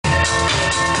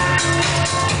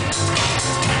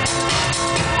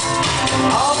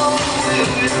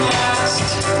it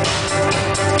last.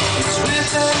 It's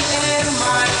written in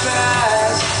my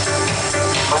past.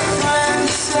 My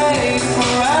friends say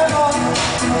forever,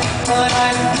 but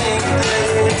I think that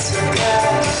it's a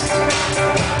guess.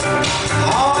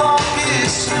 How long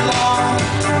is too long?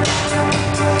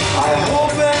 I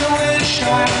hope and wish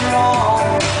I'm wrong.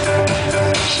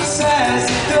 She says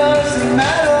it doesn't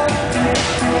matter,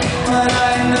 but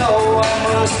I know I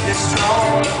must be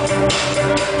strong.